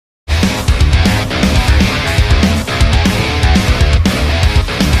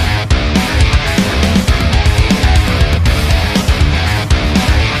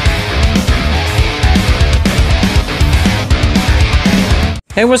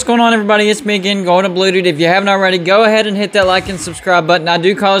Hey, what's going on, everybody? It's me again, Golden Blue Dude. If you haven't already, go ahead and hit that like and subscribe button. I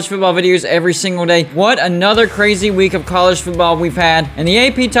do college football videos every single day. What another crazy week of college football we've had. And the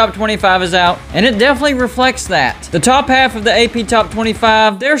AP Top 25 is out, and it definitely reflects that. The top half of the AP Top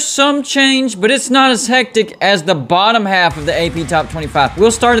 25, there's some change, but it's not as hectic as the bottom half of the AP Top 25.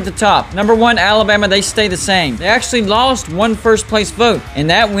 We'll start at the top. Number 1, Alabama, they stay the same. They actually lost one first place vote, and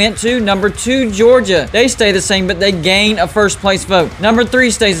that went to number 2, Georgia. They stay the same, but they gain a first place vote. Number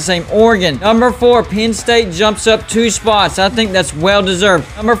 3 stays the same, Oregon. Number 4, Penn State jumps up 2 spots. I think that's well deserved.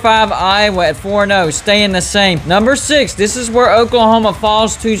 Number 5, Iowa at 4-0, staying the same. Number 6, this is where Oklahoma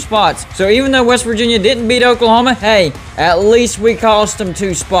falls 2 spots. So even though West Virginia didn't beat Oklahoma, hey, at least we cost them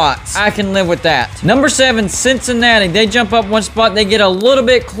 2 spots. I can live with that. Number 7, Cincinnati. They jump up 1 spot. They get a little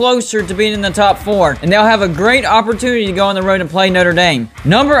bit closer to being in the top 4. And they'll have a great opportunity to go on the road and play Notre Dame.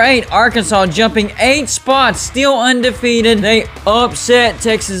 Number 8, Arkansas jumping 8 spots. Still undefeated. They upset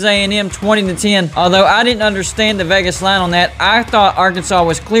Texas A&M 20-10. Although I didn't understand the Vegas line on that. I thought Arkansas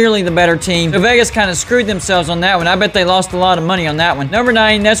was clearly the better team. So Vegas kind of screwed themselves on that one. I bet they lost a lot of money on that one. Number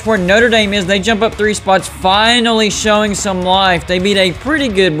 9, that's where Notre Dame is. They jump up 3 spots. Finally showing some life. They beat a pretty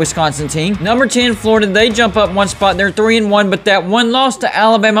good Wisconsin team. Number 10, Florida. They jump up 1 spot. They're 3-1, but that one loss to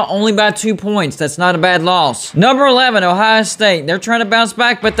Alabama only by 2 points. That's not a bad loss. Number 11, Ohio State. They're trying to bounce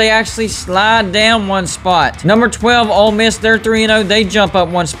back, but they actually slide down 1 spot. Number 12, Ole Miss. They're 3-0. They jump up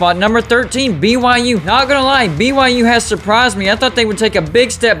 1 spot. Number 13, BYU. Not gonna lie, BYU has surprised me. I thought they would take a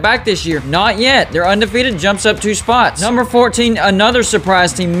big step back this year. Not yet. They're undefeated, jumps up 2 spots. Number 14, another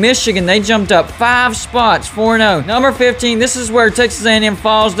surprise team, Michigan. They jumped up 5 spots, 4-0. Number 15, this is where Texas A&M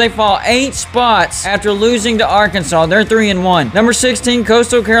falls. They fall 8 spots after losing to Arkansas. They're 3-1. Number 16,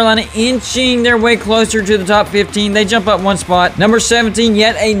 Coastal Carolina, inching their way closer to the top 15. They jump up 1 spot. Number 17,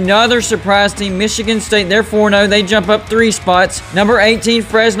 yet another surprise team, Michigan State. They're 4-0. They jump up 3 spots. Number 18,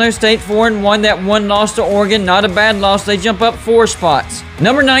 Fresno State, 4-1. That one loss to Oregon, not a bad loss. They jump up 4 spots.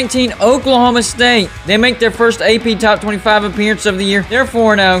 Number 19, Oklahoma State. They make their first AP Top 25 appearance of the year. They're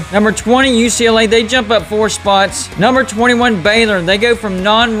 4-0. Number 20, UCLA. They jump up 4 spots. Number 21, Baylor. They go from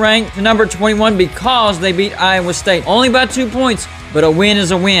non-ranked to number 21 because they beat Iowa State. Only by 2 points. But a win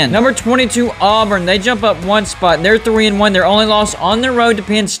is a win. Number 22, Auburn. They jump up 1 spot. They're 3-1. Their only loss on their road to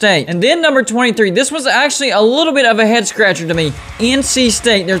Penn State. And then number 23. This was actually a little bit of a head scratcher to me. NC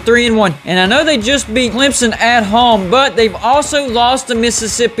State. They're 3-1. And I know they just beat Clemson at home, but they've also lost to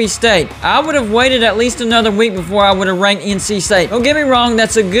Mississippi State. I would have waited at least another week before I would have ranked NC State. Don't get me wrong,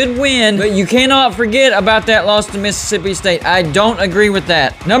 that's a good win, but you cannot forget about that loss to Mississippi State. I don't agree with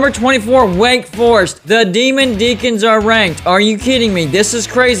that. Number 24, Wake Forest. The Demon Deacons are ranked. Are you kidding me? This is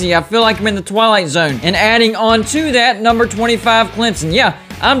crazy. I feel like I'm in the Twilight Zone. And adding on to that, number 25, Clemson. Yeah,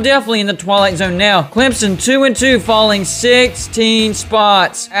 I'm definitely in the Twilight Zone now. Clemson 2-2, falling 16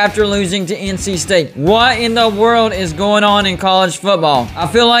 spots after losing to NC State. What in the world is going on in college football? I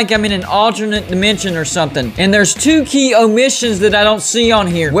feel like I'm in an alternate dimension or something. And there's 2 key omissions that I don't see on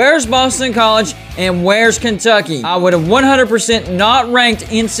here. Where's Boston College and where's Kentucky? I would have 100% not ranked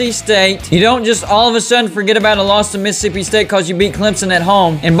NC State. You don't just all of a sudden forget about a loss to Mississippi State because you beat Clemson at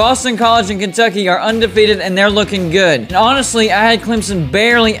home. And Boston College and Kentucky are undefeated and they're looking good. And honestly, I had Clemson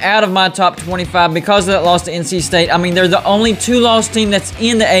barely out of my top 25 because of that loss to NC State. I mean, they're the only 2-loss team that's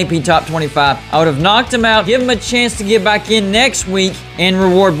in the AP Top 25. I would have knocked them out, give them a chance to get back in next week, and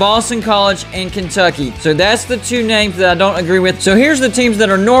reward Boston College and Kentucky. So that's the 2 names that I don't agree with. So here's the teams that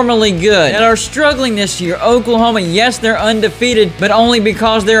are normally good, that are struggling this year. Oklahoma, yes, they're undefeated, but only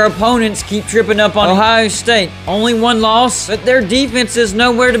because their opponents keep tripping up on Ohio State. Only 1 loss, but their defense is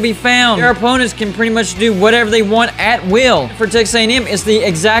nowhere to be found. Their opponents can pretty much do whatever they want at will. For Texas A&M, it's the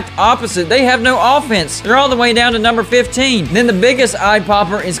exact opposite. They have no offense. They're all the way down to number 15. Then the biggest eye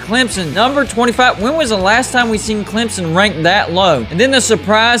popper is Clemson, number 25. When was the last time we seen Clemson ranked that low? And then the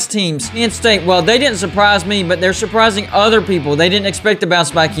surprise teams, Penn State. Well, they didn't surprise me, but they're surprising other people. They didn't expect to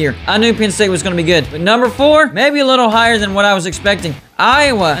bounce back here. I knew Penn State was going to be good. But number 4, maybe a little higher than what I was expecting.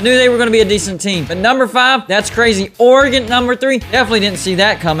 Iowa. I knew they were going to be a decent team. But number 5, that's crazy. Oregon, number 3. Definitely didn't see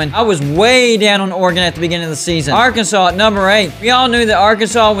that coming. I was way down on Oregon at the beginning of the season. Arkansas at number 8. We all knew that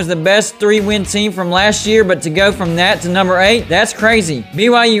Arkansas was the best 3-win team from last year, but to go from that to number 8, that's crazy.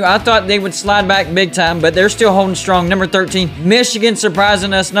 BYU, I thought they would slide back big time, but they're still holding strong. Number 13. Michigan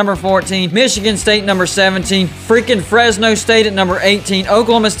surprising us, number 14. Michigan State, number 17. Freaking Fresno State at number 18.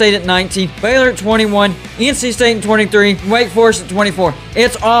 Oklahoma State at 19. Baylor at 21. NC State at 23. Wake Forest at 24.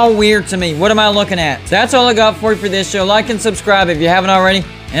 It's all weird to me. What am I looking at? That's all I got for you for this show. Like and subscribe if you haven't already,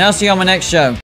 and I'll see you on my next show.